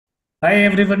Hi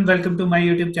everyone, welcome to my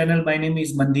YouTube channel. My name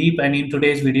is Mandeep, and in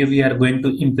today's video we are going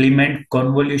to implement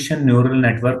convolution neural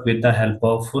network with the help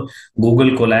of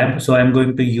Google Colab. So I'm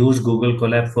going to use Google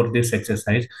Colab for this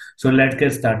exercise. So let's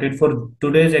get started. For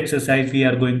today's exercise, we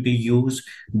are going to use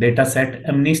dataset,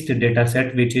 MNIST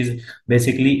dataset, which is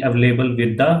basically available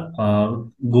with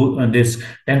the this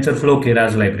TensorFlow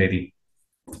Keras library.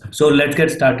 So let's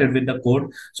get started with the code.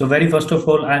 So very first of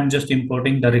all, I'm just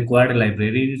importing the required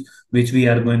libraries which we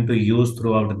are going to use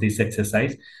throughout this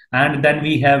exercise. And then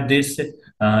we have this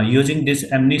using this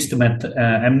MNIST method,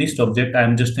 MNIST object.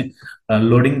 I'm just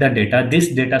loading the data. This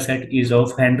data set is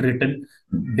of handwritten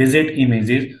digit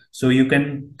images. So you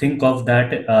can think of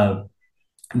that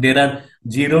there are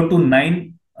 0 to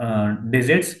 9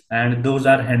 digits, and those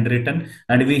are handwritten,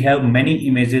 and we have many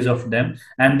images of them.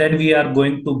 And then we are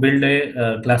going to build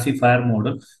a classifier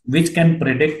model which can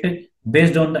predict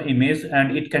based on the image,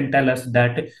 and it can tell us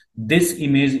that this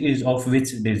image is of which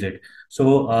digit.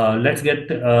 So let's get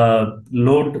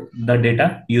load the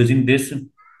data using this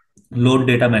load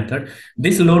data method.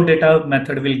 This load data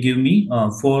method will give me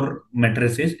four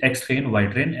matrices: X train, Y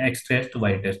train, X test,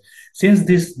 Y test. Since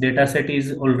this data set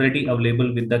is already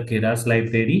available with the Keras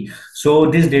library, so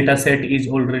this data set is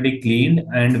already cleaned,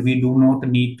 and we do not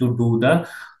need to do the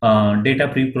data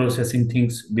pre-processing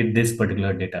things with this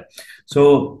particular data.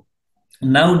 So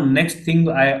now next thing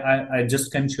I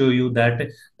just can show you that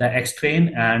the X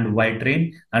train and Y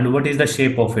train and what is the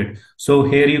shape of it. So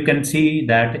here you can see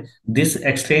that this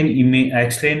X train image,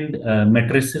 X train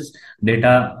matrices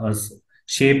data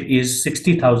shape is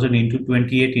 60,000 into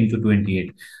 28 into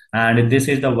 28, and this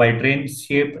is the Y train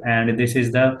shape, and this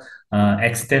is the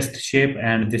X test shape,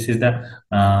 and this is the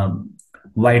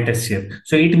Y test shape.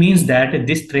 So it means that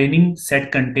this training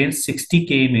set contains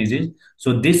 60K images.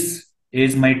 So this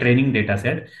is my training data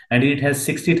set, and it has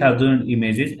 60,000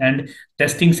 images, and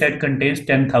testing set contains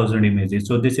 10,000 images.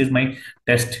 So this is my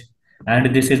test,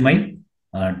 and this is my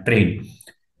train.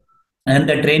 And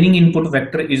the training input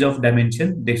vector is of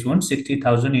dimension, this one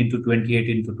 60,000 into 28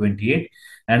 into 28.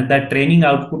 And the training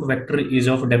output vector is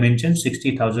of dimension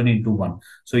 60,000 into 1.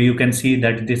 So you can see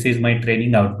that this is my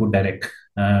training output direct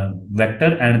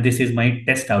vector, and this is my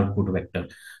test output vector.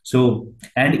 So,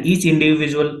 and each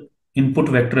individual input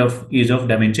vector is of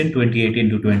dimension 28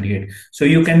 into 28. So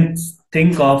you can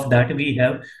think of that we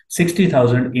have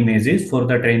 60,000 images for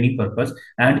the training purpose,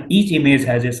 and each image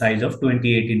has a size of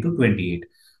 28 into 28.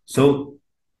 So,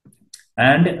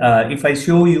 and if I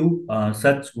show you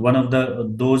such one of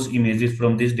the those images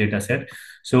from this data set,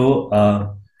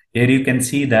 so here you can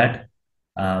see that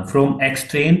from X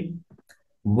train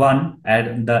one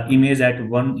at the image at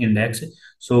one index,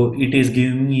 so it is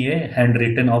giving me a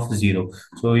handwritten of 0.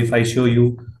 So if I show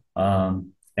you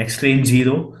X train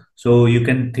 0, so you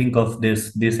can think of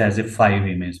this as a 5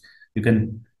 image. You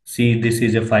can see this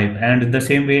is a 5, and the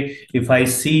same way if I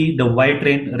see the Y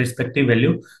train respective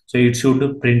value, so it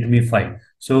should print me 5.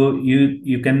 So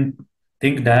you can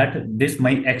think that this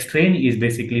my X train is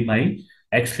basically my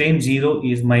X train 0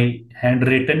 is my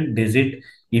handwritten digit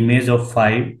image of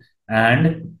 5,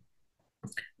 and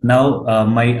now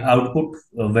my output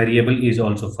variable is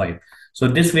also 5. So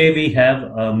this way we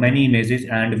have many images,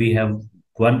 and we have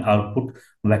one output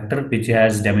vector which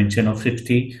has dimension of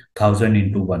 60,000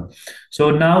 into 1. So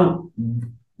now,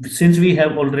 since we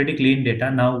have already clean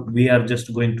data, now we are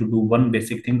just going to do one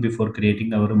basic thing before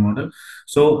creating our model.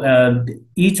 So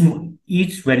each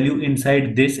value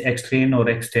inside this X train or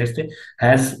X test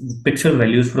has pixel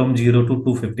values from 0 to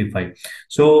 255.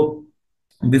 So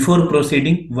before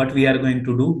proceeding, what we are going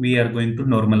to do, we are going to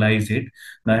normalize it.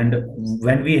 And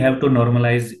when we have to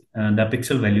normalize the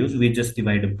pixel values, we just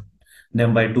divide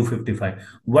them by 255.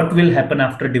 What will happen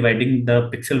after dividing the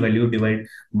pixel value divide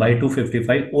by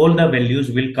 255? All the values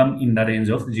will come in the range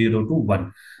of 0 to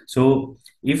 1. So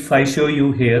if I show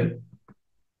you here,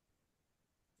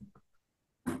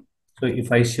 so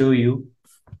if I show you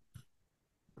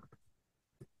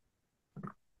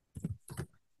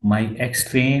my X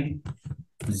train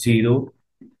 0,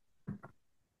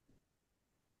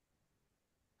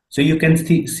 so you can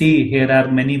see here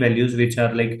are many values which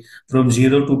are like from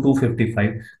 0 to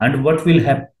 255. And what will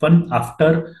happen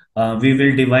after we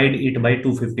will divide it by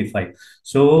 255?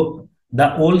 So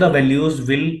the all the values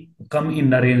will come in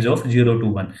the range of 0 to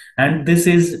 1. And this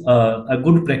is a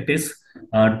good practice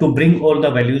to bring all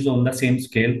the values on the same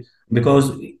scale,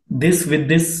 because with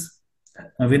this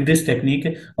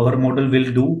technique our model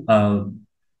will do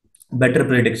better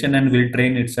prediction and will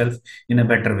train itself in a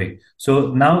better way.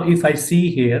 So now if I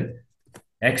see here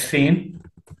X train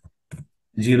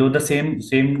 0, the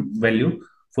same value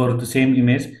for the same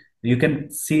image, you can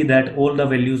see that all the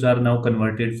values are now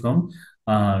converted from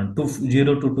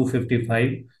 0 to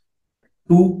 255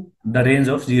 to the range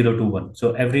of 0 to 1.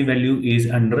 So every value is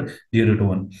under 0 to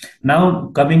 1. Now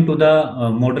coming to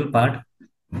the model part,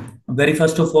 very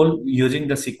first of all, using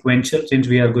the sequential, since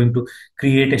we are going to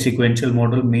create a sequential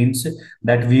model, means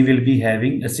that we will be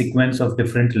having a sequence of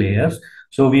different layers.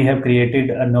 So we have created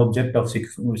an object of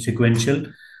sequential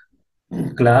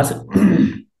class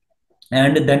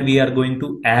and then we are going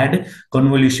to add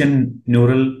convolution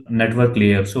neural network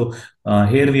layer. So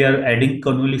here we are adding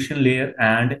convolution layer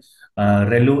and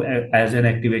relu as an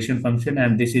activation function,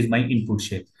 and this is my input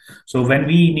shape. So when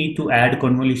we need to add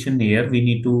convolution layer, we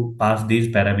need to pass these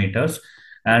parameters,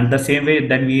 and the same way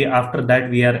then we, after that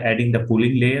we are adding the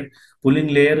pooling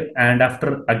layer, and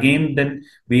after again then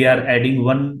we are adding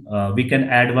one, we can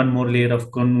add one more layer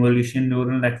of convolution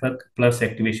neural network plus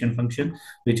activation function,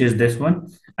 which is this one,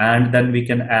 and then we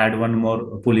can add one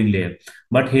more pooling layer.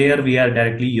 But here we are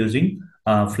directly using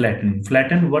flatten.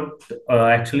 What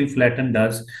actually flatten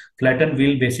does, flatten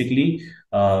will basically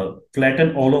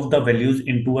flatten all of the values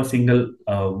into a single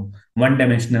one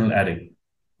dimensional array.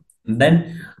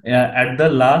 Then at the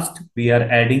last, we are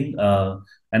adding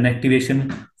an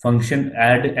activation function,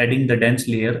 adding the dense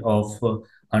layer of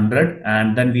 100,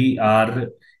 and then we are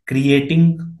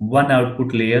creating one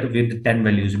output layer with 10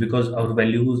 values, because our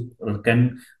values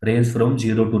can range from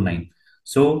 0 to 9.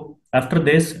 So after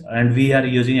this, and we are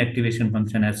using activation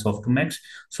function as softmax,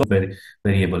 so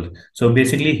variable. So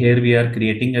basically here we are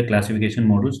creating a classification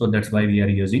model. So that's why we are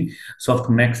using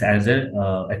softmax as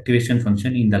a activation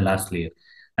function in the last layer.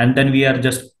 And then we are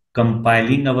just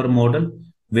compiling our model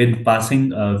with passing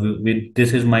with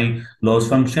this is my loss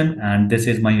function and this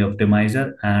is my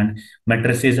optimizer, and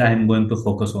matrices I am going to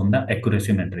focus on the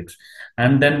accuracy metrics,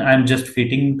 and then I'm just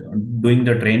fitting doing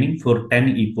the training for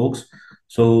 10 epochs.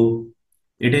 So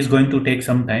it is going to take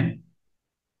some time.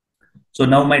 So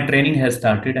now my training has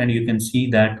started, and you can see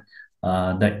that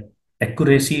the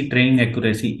training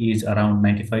accuracy is around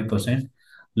 95%.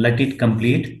 Let it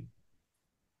complete.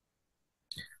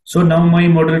 So now my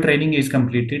model training is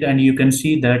completed, and you can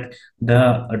see that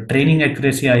the training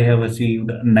accuracy I have achieved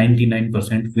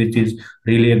 99%, which is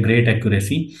really a great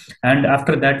accuracy. And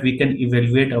after that, we can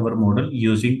evaluate our model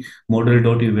using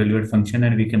model.evaluate function,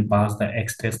 and we can pass the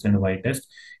X test and Y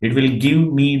test. It will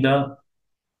give me the,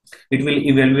 it will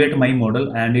evaluate my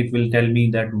model, and it will tell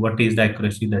me that what is the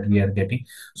accuracy that we are getting.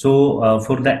 So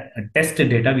for the test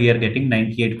data we are getting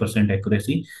 98%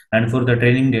 accuracy, and for the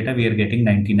training data we are getting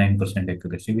 99%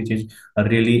 accuracy, which is a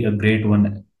really a great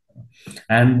one.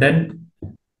 And then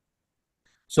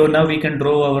so now we can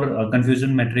draw our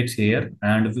confusion matrix here,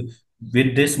 and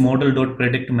with this model dot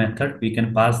predict method, we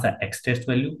can pass the X test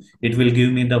value. It will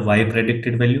give me the Y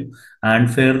predicted value,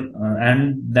 and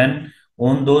then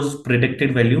on those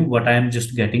predicted value, what I am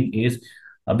just getting is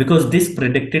because this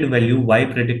predicted value Y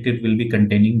predicted will be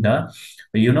containing the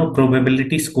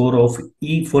probability score of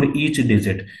E for each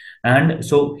digit, and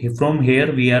so from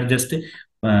here we are just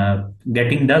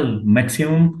getting the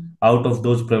maximum out of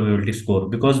those probability score,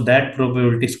 because that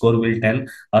probability score will tell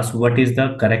us what is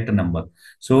the correct number.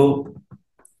 So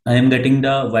I am getting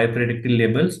the Y predicted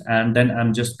labels, and then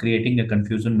I'm just creating a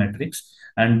confusion matrix,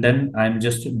 and then I'm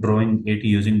just drawing it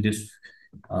using this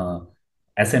uh,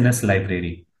 SNS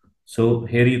library. So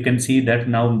here you can see that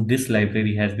now this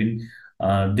library has been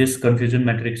this confusion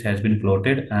matrix has been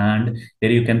plotted, and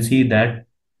here you can see that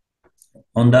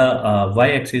on the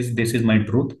y-axis this is my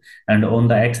truth, and on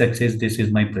the x-axis this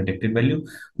is my predicted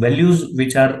values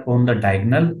which are on the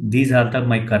diagonal. These are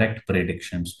my correct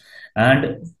predictions,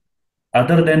 and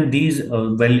other than these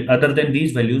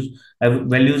values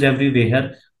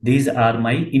everywhere, these are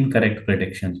my incorrect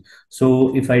predictions.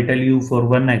 So if I tell you for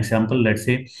one example, let's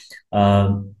say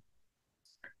uh,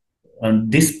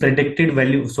 this predicted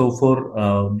value, so for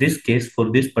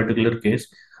for this particular case,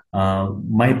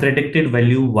 my predicted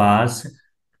value was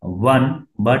 1,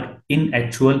 but in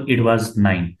actual it was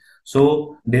 9.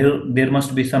 So there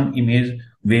must be some image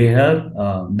where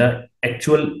the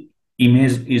actual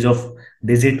image is of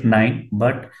digit 9,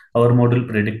 but our model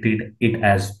predicted it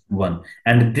as 1,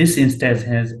 and this instance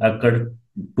has occurred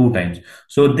 2 times.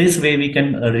 So this way we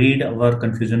can read our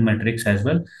confusion matrix as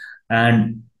well.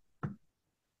 And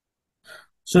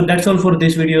so that's all for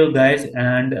this video, guys,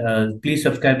 and please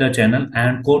subscribe the channel.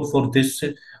 And um, code for this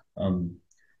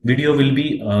video will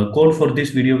be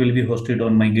hosted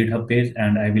on my GitHub page,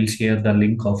 and I will share the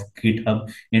link of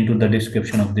GitHub into the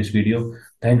description of this video.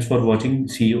 Thanks for watching.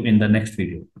 See you in the next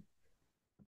video.